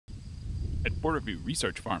At Borderview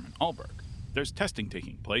Research Farm in Alberg, there's testing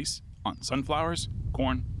taking place on sunflowers,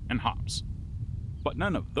 corn, and hops. But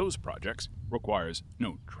none of those projects requires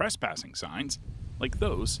no trespassing signs like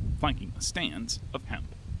those flanking the stands of hemp.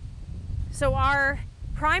 So our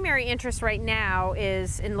primary interest right now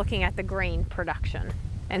is in looking at the grain production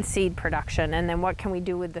and seed production, and then what can we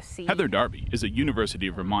do with the seed. Heather Darby is a University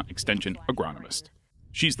of Vermont Extension agronomist.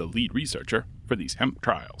 She's the lead researcher for these hemp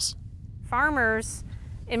trials. Farmers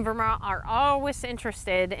in Vermont are always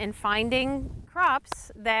interested in finding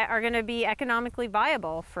crops that are going to be economically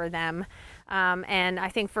viable for them. And I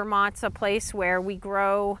think Vermont's a place where we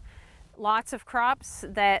grow lots of crops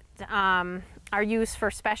that are used for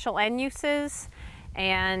special end uses,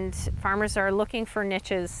 and farmers are looking for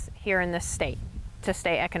niches here in this state to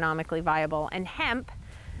stay economically viable. And hemp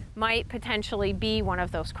might potentially be one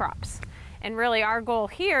of those crops. And really our goal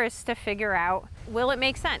here is to figure out, will it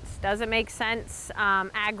make sense? Does it make sense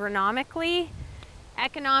agronomically,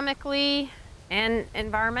 economically, and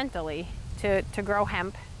environmentally to grow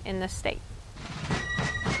hemp in this state?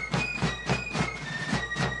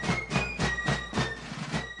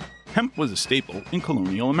 Hemp was a staple in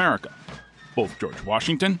colonial America. Both George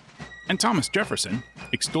Washington and Thomas Jefferson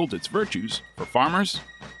extolled its virtues for farmers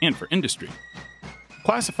and for industry.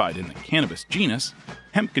 Classified in the cannabis genus,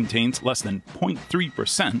 hemp contains less than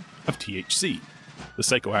 0.3% of THC, the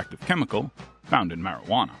psychoactive chemical found in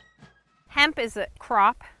marijuana. Hemp is a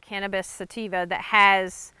crop, cannabis sativa, that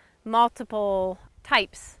has multiple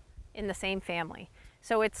types in the same family.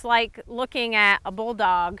 So it's like looking at a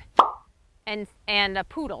bulldog and a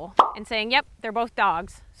poodle and saying, yep, they're both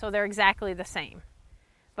dogs, so they're exactly the same.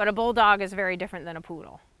 But a bulldog is very different than a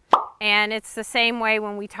poodle. And it's the same way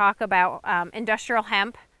when we talk about industrial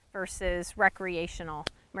hemp versus recreational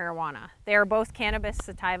marijuana. They are both cannabis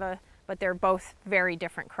sativa, but they're both very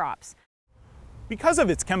different crops. Because of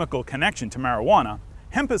its chemical connection to marijuana,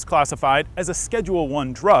 hemp is classified as a Schedule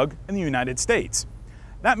I drug in the United States.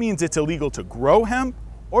 That means it's illegal to grow hemp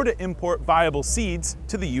or to import viable seeds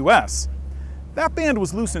to the U.S. That ban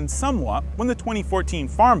was loosened somewhat when the 2014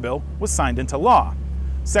 Farm Bill was signed into law.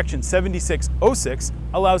 Section 7606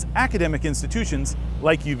 allows academic institutions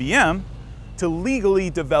like UVM to legally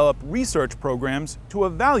develop research programs to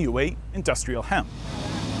evaluate industrial hemp.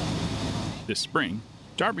 This spring,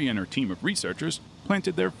 Darby and her team of researchers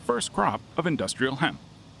planted their first crop of industrial hemp.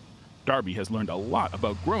 Darby has learned a lot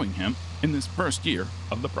about growing hemp in this first year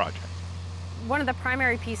of the project. One of the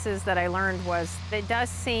primary pieces that I learned was that it does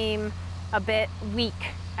seem a bit weak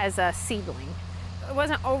as a seedling. It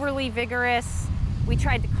wasn't overly vigorous. We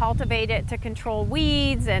tried to cultivate it to control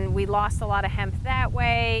weeds, and we lost a lot of hemp that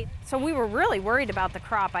way. So we were really worried about the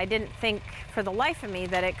crop. I didn't think for the life of me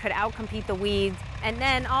that it could outcompete the weeds. And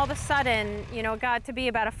then all of a sudden, you know, it got to be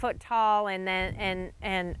about a foot tall, and then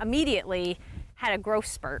immediately had a growth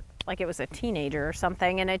spurt, like it was a teenager or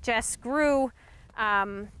something. And it just grew,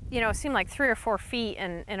 you know, it seemed like 3 or 4 feet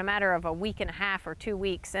in a matter of a week and a half or 2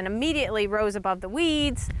 weeks, and immediately rose above the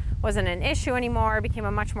weeds, wasn't an issue anymore, became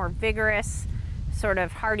a much more vigorous, sort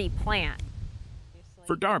of hardy plant.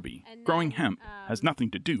 For Darby, growing hemp has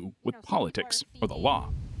nothing to do with politics or the law.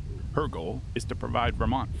 Her goal is to provide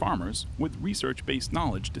Vermont farmers with research-based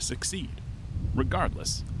knowledge to succeed,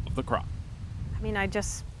 regardless of the crop. I mean, I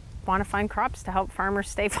just want to find crops to help farmers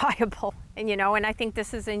stay viable. And, you know, and I think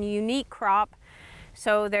this is a unique crop.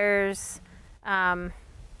 So there's a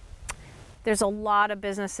lot of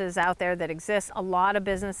businesses out there that exist, a lot of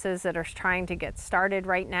businesses that are trying to get started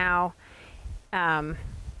right now.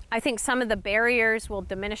 I think some of the barriers will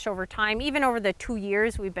diminish over time. Even over the 2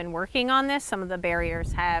 years we've been working on this, some of the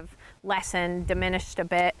barriers have lessened, diminished a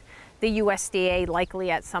bit. The USDA likely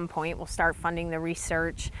at some point will start funding the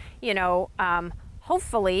research. You know,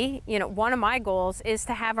 hopefully, you know, one of my goals is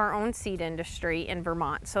to have our own seed industry in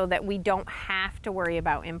Vermont so that we don't have to worry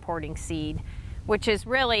about importing seed, which is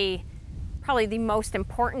really probably the most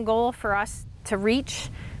important goal for us to reach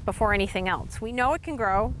before anything else. We know it can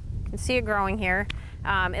grow. You can see it growing here.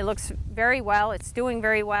 It looks very well, it's doing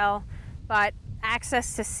very well, but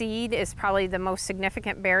access to seed is probably the most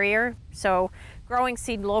significant barrier. So growing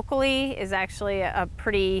seed locally is actually a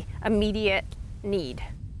pretty immediate need.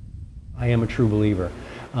 I am a true believer.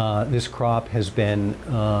 This crop has been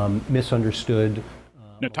misunderstood.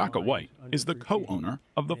 Nataka White is the co-owner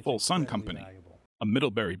of the Full Sun Company, a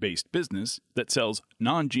Middlebury-based business that sells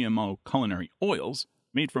non-GMO culinary oils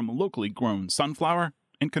made from locally grown sunflower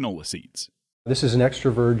and canola seeds. This is an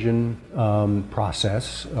extra virgin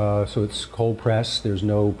process, so it's cold pressed. There's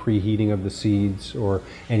no preheating of the seeds or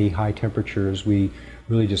any high temperatures. We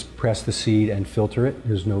really just press the seed and filter it.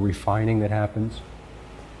 There's no refining that happens.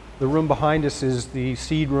 The room behind us is the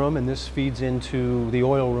seed room, and this feeds into the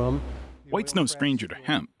oil room. White's no stranger to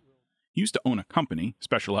hemp. He used to own a company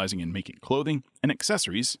specializing in making clothing and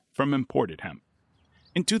accessories from imported hemp.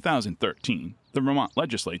 In 2013, the Vermont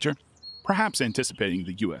legislature, perhaps anticipating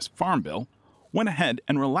the U.S. Farm Bill, went ahead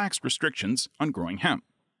and relaxed restrictions on growing hemp.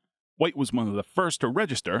 White was one of the first to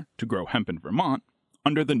register to grow hemp in Vermont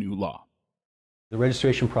under the new law. The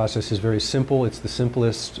registration process is very simple. It's the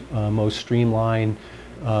simplest, most streamlined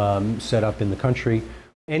setup in the country.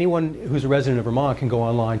 Anyone who's a resident of Vermont can go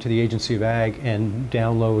online to the Agency of Ag and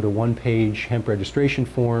download a one-page hemp registration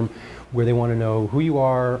form where they want to know who you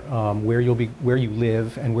are, where you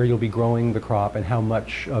live, and where you'll be growing the crop, and how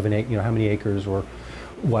much of an how many acres or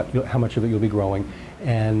how much of it you'll be growing,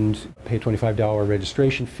 and pay a $25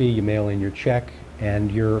 registration fee. You mail in your check,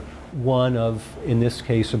 and you're one of, in this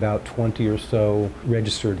case, about 20 or so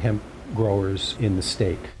registered hemp growers in the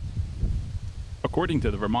state. According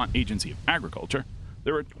to the Vermont Agency of Agriculture,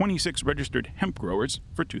 there are 26 registered hemp growers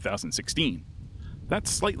for 2016. That's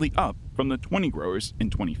slightly up from the 20 growers in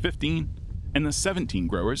 2015 and the 17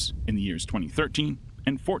 growers in the years 2013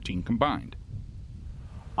 and 14 combined.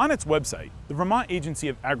 On its website, the Vermont Agency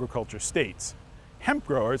of Agriculture states, hemp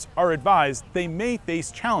growers are advised they may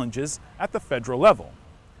face challenges at the federal level.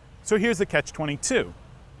 So here's the catch-22.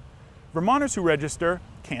 Vermonters who register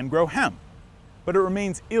can grow hemp, but it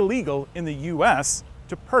remains illegal in the U.S.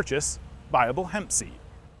 to purchase viable hemp seed.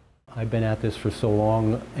 I've been at this for so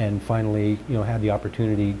long, and finally, had the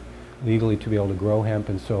opportunity legally to be able to grow hemp,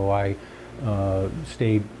 and so I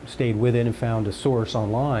stayed with it and found a source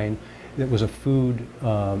online that was it was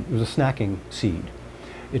a snacking seed.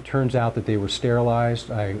 It turns out that they were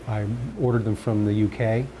sterilized. I ordered them from the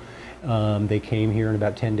UK. They came here in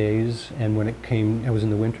about 10 days, and when it was in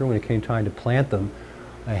the winter, when it came time to plant them,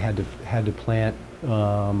 I had to plant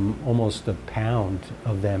almost a pound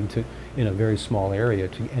of them in a very small area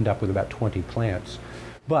to end up with about 20 plants.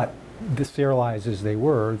 But the sterilized as they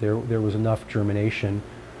were, there was enough germination,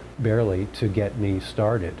 barely, to get me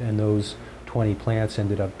started, and those 20 plants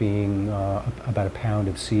ended up being about a pound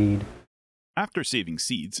of seed. After saving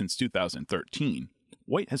seed since 2013,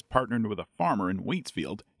 White has partnered with a farmer in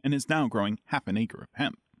Waitsfield and is now growing half an acre of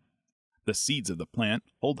hemp. The seeds of the plant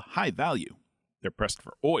hold high value. They're pressed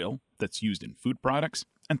for oil that's used in food products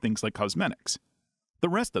and things like cosmetics. The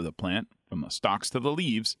rest of the plant, from the stalks to the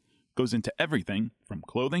leaves, goes into everything from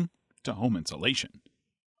clothing to home insulation.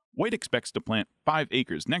 White expects to plant 5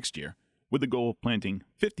 acres next year, with the goal of planting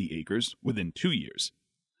 50 acres within 2 years.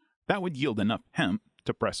 That would yield enough hemp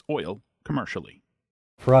to press oil commercially.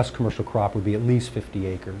 For us, commercial crop would be at least 50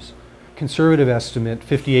 acres. Conservative estimate,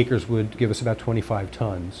 50 acres would give us about 25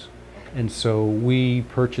 tons. And so we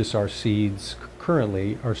purchase our seeds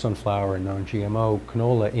currently, our sunflower and non-GMO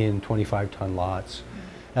canola, in 25-ton lots.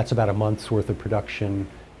 That's about a month's worth of production.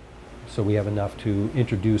 So we have enough to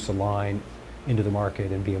introduce a line into the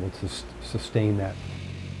market and be able to sustain that.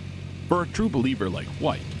 For a true believer like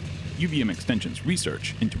White, UVM Extension's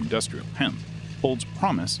research into industrial hemp holds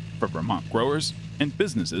promise for Vermont growers and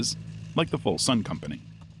businesses like the Full Sun Company.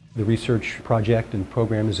 The research project and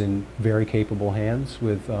program is in very capable hands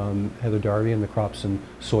with Heather Darby and the Crops and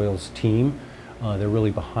Soils team. They're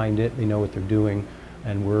really behind it. They know what they're doing,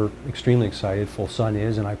 and we're extremely excited. Full Sun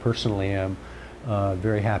is, and I personally am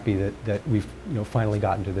very happy that we've finally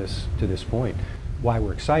gotten to this point. Why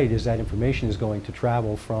we're excited is that information is going to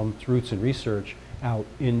travel from roots and research out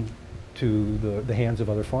into the hands of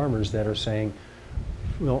other farmers that are saying,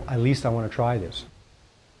 well, at least I want to try this.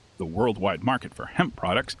 The worldwide market for hemp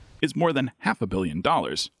products is more than $500 million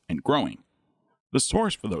and growing. The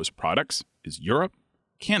source for those products is Europe,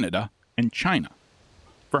 Canada, and China.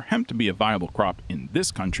 For hemp to be a viable crop in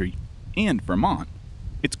this country and Vermont,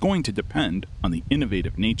 it's going to depend on the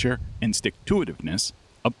innovative nature and stick-to-itiveness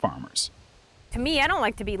of farmers. To me, I don't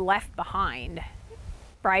like to be left behind,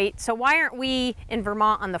 right? So why aren't we in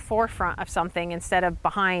Vermont on the forefront of something instead of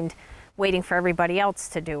behind, waiting for everybody else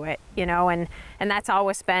to do it, and that's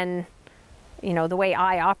always been, the way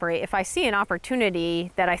I operate. If I see an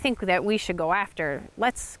opportunity that I think that we should go after,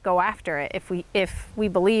 let's go after it if we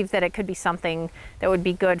believe that it could be something that would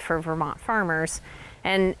be good for Vermont farmers.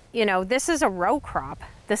 And, this is a row crop.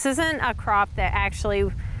 This isn't a crop that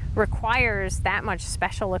actually requires that much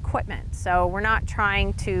special equipment. So we're not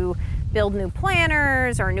trying to build new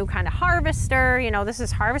planters or a new kind of harvester. This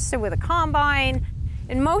is harvested with a combine.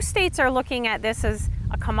 And most states are looking at this as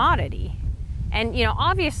a commodity. And,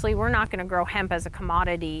 obviously we're not going to grow hemp as a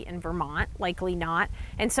commodity in Vermont, likely not.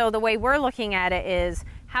 And so the way we're looking at it is,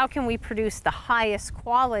 how can we produce the highest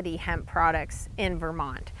quality hemp products in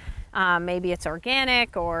Vermont? Maybe it's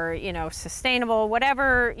organic or, you know, sustainable,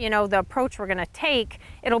 whatever, you know, the approach we're going to take,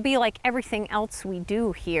 it'll be like everything else we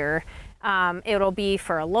do here. It'll be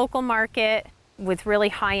for a local market with really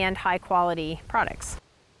high-end, high-quality products.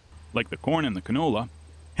 Like the corn and the canola,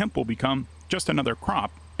 hemp will become just another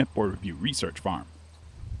crop at Board Review Research Farm,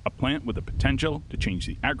 a plant with the potential to change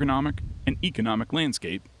the agronomic and economic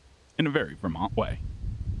landscape in a very Vermont way.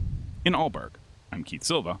 In Alburgh, I'm Keith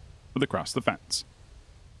Silva with Across the Fence.